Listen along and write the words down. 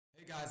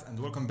Guys, and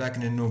welcome back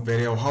in a new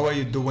video. How are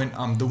you doing?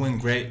 I'm doing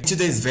great. In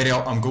today's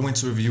video I'm going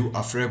to review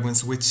a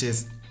fragrance which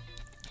is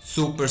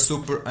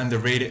super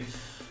underrated.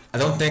 I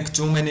don't think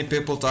too many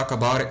people talk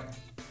about it.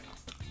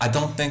 I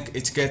don't think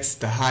it gets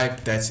the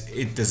hype that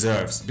it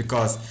deserves,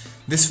 because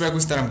this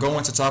fragrance that I'm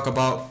going to talk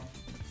about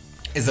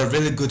is a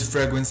really good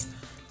fragrance,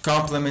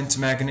 compliment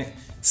magnet,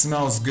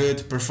 smells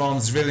good,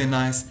 performs really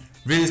nice,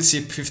 really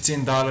cheap,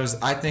 $15.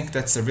 I think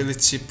that's a really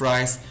cheap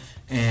price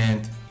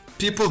and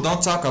people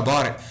don't talk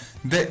about it.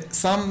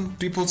 Some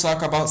people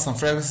talk about some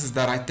fragrances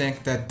that I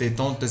think that they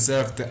don't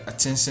deserve the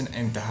attention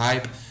and the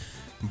hype,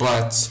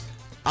 but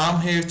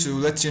I'm here to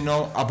let you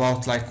know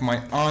about like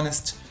my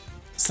honest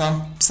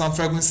some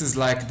fragrances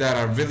like that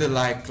I really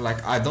like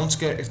I don't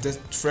care if the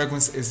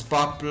fragrance is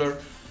popular.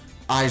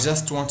 I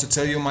just want to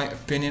tell you my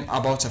opinion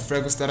about a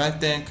fragrance that I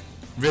think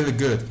really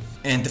good.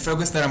 And the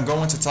fragrance that I'm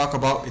going to talk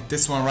about is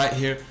this one right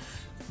here,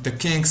 the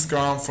King's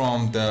Crown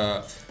from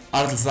the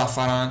Ard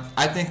Za'afaran.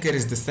 I think it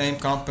is the same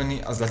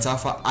company as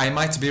Lattafa. I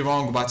might be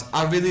wrong, but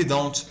I really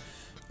don't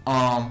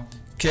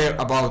care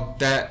about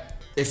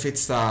that if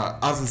it's a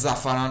Ard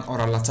Za'afaran or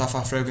a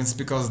Lattafa fragrance,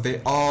 because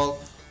they all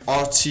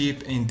are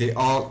cheap and they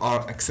all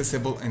are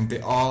accessible and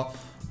they all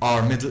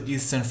are Middle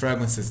Eastern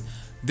fragrances.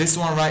 This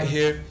one right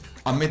here,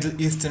 a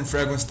Middle Eastern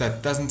fragrance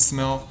that doesn't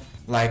smell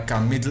like a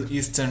Middle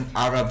Eastern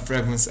Arab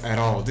fragrance at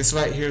all. This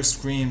right here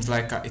screams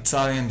like an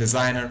Italian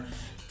designer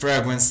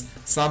fragrance.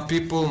 Some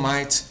people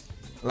might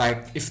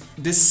like if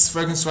this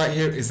fragrance right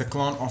here is a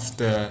clone of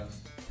the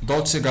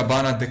Dolce &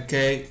 Gabbana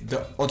Decay,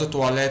 the Eau de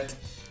Toilette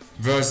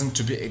version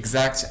to be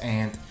exact,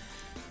 and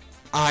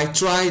I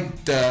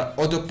tried the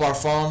Eau de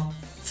Parfum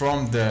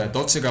from the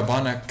Dolce &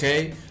 Gabbana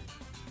K.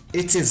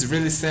 It is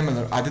really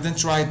similar. I didn't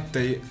try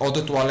the Eau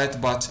de Toilette,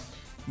 but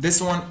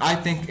this one I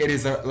think it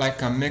is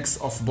like a mix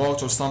of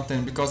both or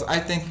something, because I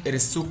think it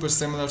is super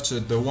similar to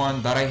the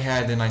one that I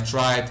had and I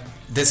tried.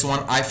 This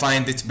one I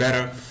find it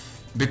better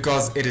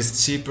because it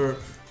is cheaper.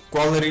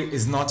 Quality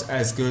is not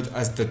as good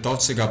as the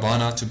Dolce &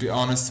 Gabbana, to be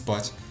honest,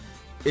 but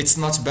it's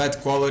not bad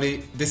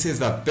quality. This is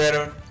a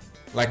better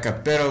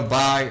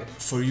buy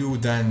for you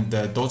than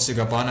the Dolce &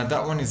 Gabbana.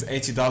 That one is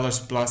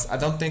 $80 plus. I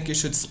don't think you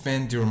should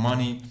spend your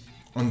money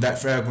on that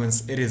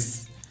fragrance.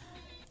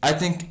 I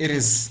think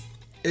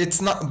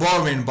it's not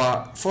boring,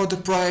 but for the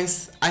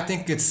price I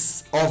think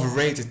it's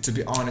overrated, to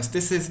be honest.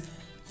 This is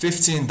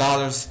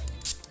 $15.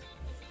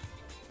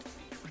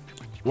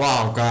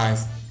 Wow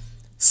guys,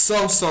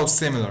 so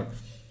similar.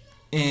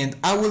 And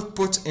I will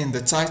put in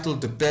the title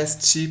the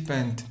best cheap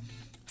and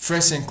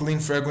fresh and clean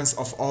fragrance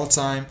of all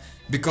time,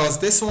 because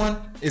this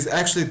one is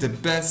actually the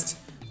best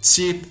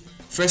cheap,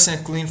 fresh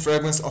and clean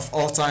fragrance of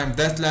all time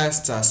that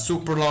lasts a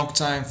super long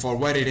time for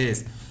what it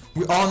is.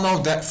 We all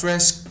know that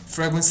fresh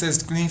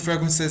fragrances, clean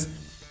fragrances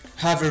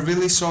have a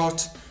really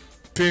short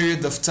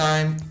period of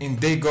time and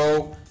they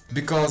go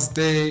because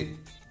they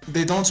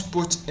don't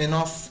put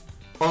enough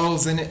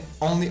oils in it.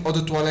 Only Eau de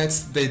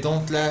Toilettes, they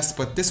don't last,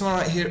 but this one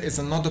right here is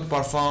another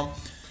parfum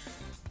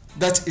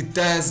that it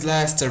does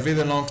last a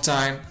really long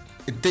time.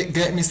 It did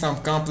get me some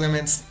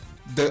compliments.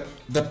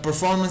 The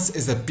performance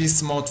is a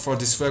beast mode for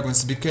this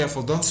fragrance. Be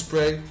careful, don't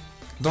spray,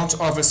 don't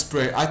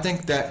overspray. I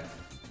think that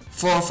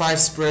 4 or 5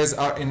 sprays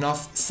are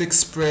enough, 6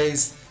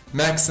 sprays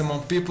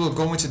maximum. People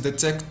going to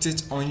detect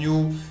it on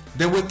you.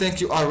 They will think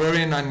you are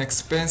wearing an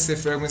expensive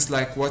fragrance,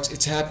 like what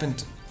it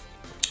happened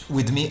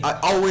with me. I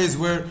always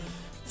wear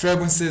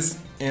fragrances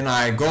and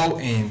I go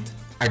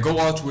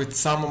out with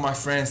some of my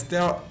friends.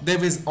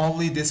 There is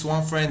only this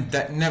one friend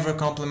that never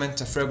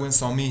compliment a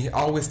fragrance on me. He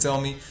always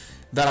tell me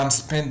that I'm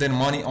spending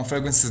money on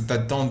fragrances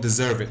that don't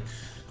deserve it.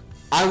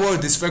 I wore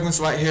this fragrance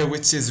right here,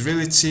 which is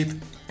really cheap,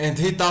 and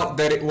he thought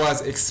that it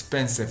was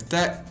expensive.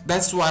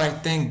 That's what I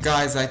think,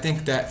 guys. I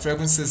think that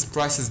fragrances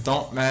prices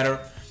don't matter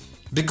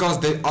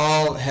because they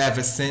all have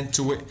a scent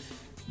to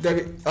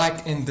it.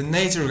 Like in the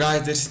nature,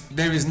 guys,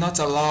 there is not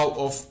a law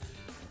of,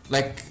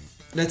 like,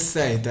 let's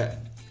say that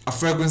a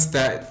fragrance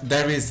that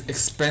is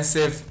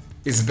expensive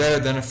is better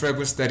than a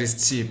fragrance that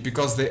is cheap,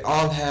 because they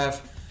all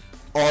have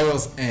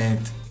oils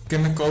and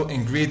chemical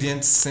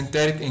ingredients,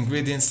 synthetic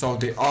ingredients, so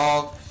they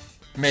all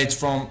made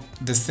from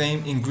the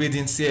same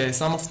ingredients. Yeah,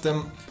 some of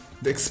them,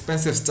 the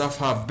expensive stuff,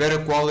 have better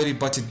quality,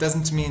 but it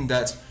doesn't mean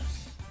that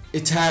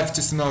it have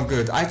to smell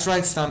good. I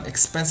tried some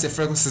expensive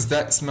fragrances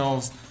that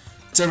smells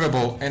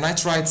terrible, and I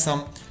tried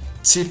some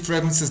cheap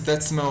fragrances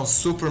that smell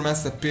super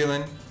mass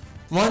appealing.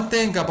 One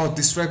thing about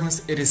this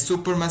fragrance, it is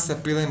super mass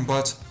appealing,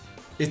 but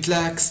it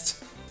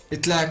lacks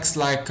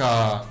like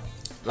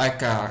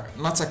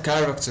not a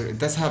character. It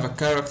does have a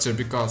character,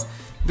 because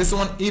this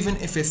one, even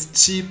if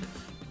it's cheap,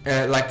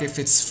 like if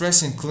it's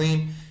fresh and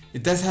clean,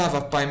 it does have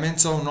a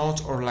pimento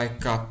note or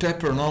like a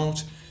pepper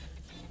note.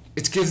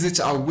 It gives it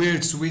a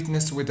weird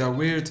sweetness with a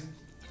weird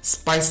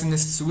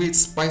spiciness, sweet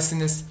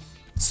spiciness.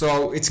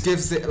 So it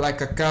gives it like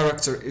a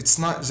character. It's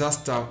not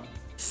just a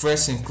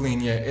fresh and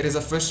clean. Yeah, it is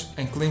a fresh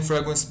and clean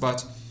fragrance,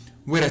 but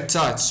with a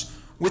touch,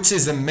 which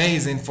is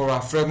amazing for a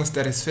fragrance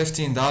that is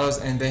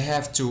 $15, and they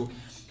have to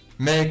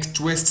make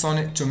twists on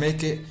it to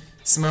make it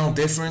smell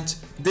different.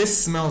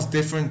 This smells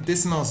different,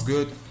 this smells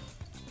good.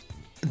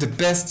 The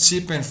best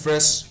cheap and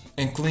fresh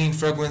and clean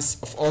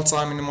fragrance of all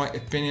time in my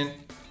opinion.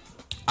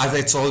 As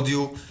I told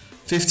you,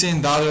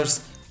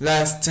 $15,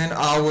 lasts 10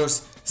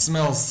 hours,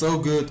 smells so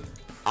good.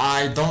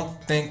 I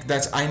don't think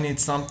that I need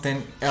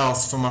something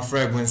else from a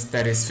fragrance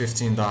that is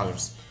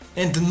 $15.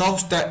 And the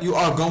notes that you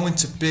are going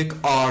to pick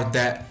are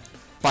that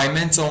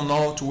pimento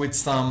note with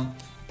some,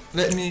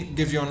 let me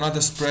give you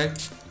another spray.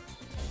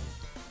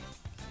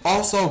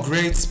 Also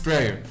great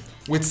sprayer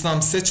with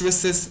some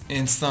citruses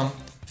and some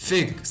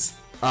figs.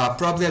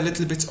 Probably a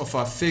little bit of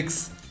a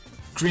figs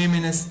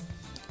creaminess.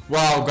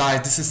 Wow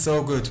guys, this is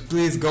so good.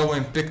 Please go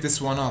and pick this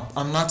one up.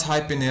 I'm not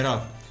hyping it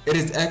up. It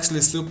is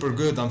actually super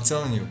good, I'm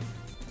telling you.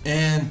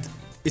 And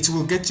it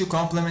will get you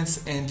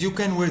compliments, and you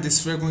can wear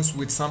this fragrance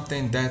with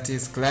something that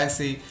is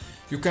classy.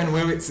 You can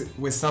wear it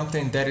with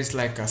something that is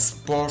like a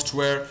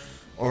sportswear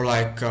or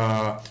like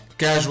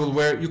casual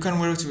wear. You can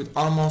wear it with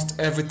almost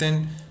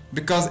everything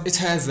because it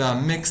has a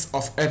mix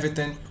of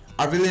everything.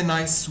 A really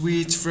nice,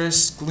 sweet,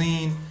 fresh,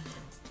 clean,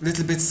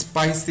 little bit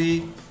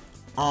spicy,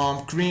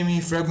 creamy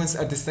fragrance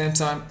at the same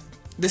time.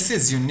 This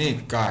is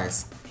unique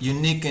guys,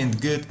 unique and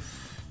good.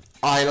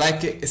 I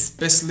like it,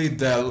 especially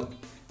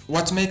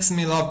what makes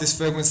me love this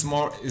fragrance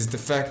more is the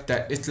fact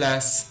that it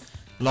lasts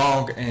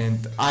long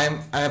and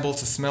I'm able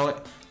to smell it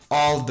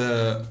all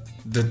the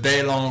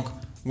day long.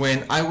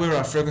 When I wear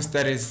a fragrance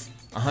that is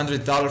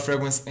 $100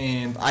 fragrance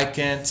and I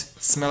can't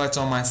smell it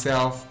on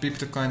myself,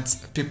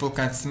 people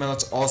can't smell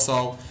it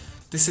also.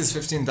 This is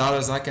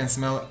 $15, I can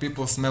smell it,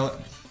 people smell it.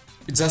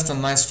 It's just a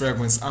nice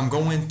fragrance. I'm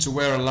going to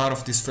wear a lot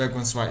of this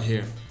fragrance right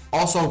here.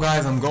 Also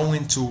guys, I'm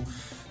going to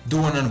do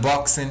an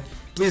unboxing.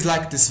 Please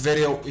like this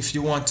video if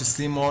you want to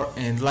see more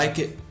and like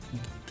it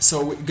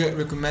so it get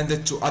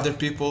recommended to other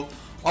people.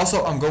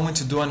 Also, I'm going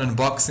to do an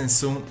unboxing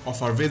soon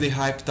of our really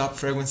hyped up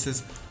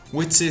fragrances,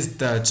 which is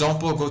the Jean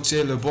Paul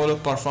Gaultier Le Beau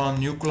Parfum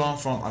New Cologne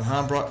from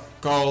Alhambra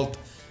called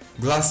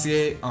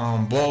Glacier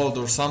Bold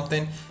or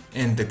something,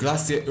 and the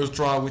Glacier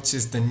Ultra, which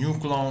is the new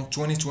cologne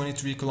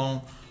 2023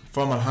 cologne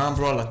from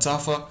Alhambra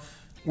Lattafa,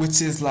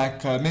 which is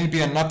like maybe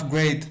an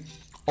upgrade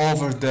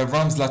over the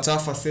Rams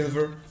Lattafa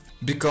Silver,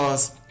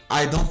 because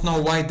I don't know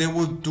why they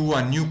would do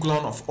a new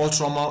clone of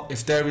Ultramal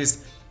if there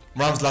is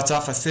Rams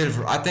Lattafa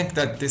Silver. I think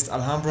that this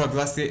Alhambra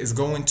Glacier is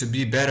going to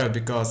be better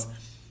because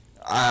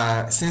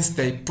since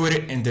they put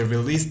it and they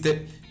released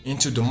it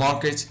into the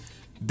market,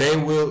 they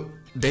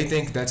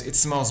think that it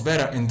smells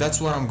better, and that's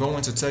what I'm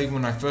going to tell you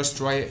when I first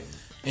try it.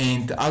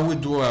 And I will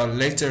do a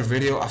later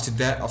video after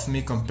that of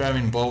me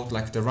comparing both,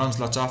 like the Rams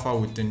Lattafa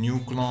with the new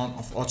clone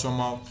of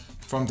Ultramal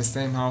from the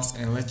same house,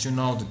 and let you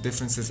know the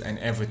differences and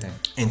everything.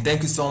 And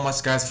thank you so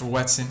much guys for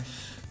watching,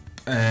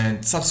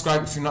 and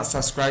subscribe if you're not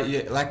subscribed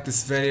yet, like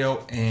this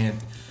video.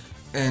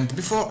 And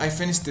before I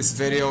finish this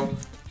video,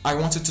 I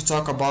wanted to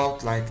talk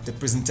about like the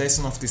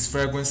presentation of this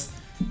fragrance.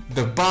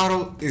 The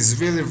bottle is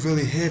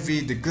really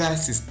heavy, the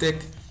glass is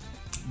thick,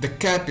 the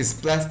cap is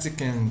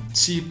plastic and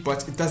cheap,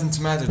 but it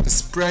doesn't matter. The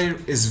sprayer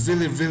is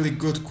really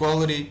good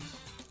quality.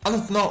 I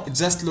don't know, it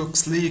just looks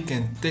sleek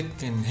and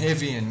thick and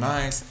heavy and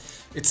nice.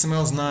 It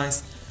smells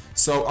nice.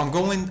 So I'm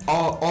going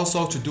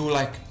also to do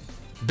like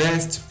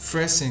best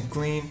fresh and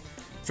clean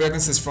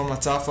fragrances from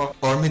Lattafa,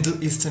 or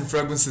Middle Eastern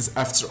fragrances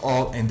after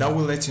all, and I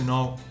will let you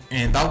know.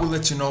 And I will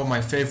let you know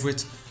my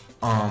favorite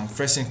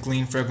fresh and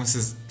clean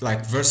fragrances,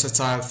 like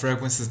versatile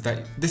fragrances.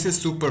 That this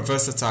is super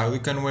versatile. You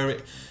can wear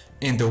it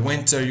in the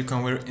winter, you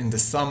can wear it in the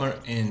summer,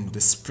 in the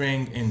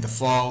spring, in the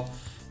fall.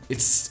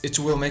 It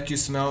will make you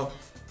smell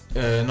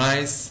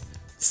nice,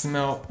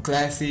 smell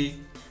classy,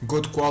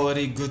 good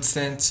quality, good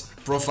scent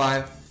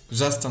profile,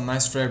 just a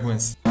nice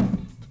fragrance.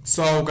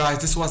 So guys,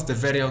 this was the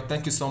video.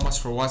 Thank you so much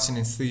for watching,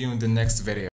 and see you in the next video.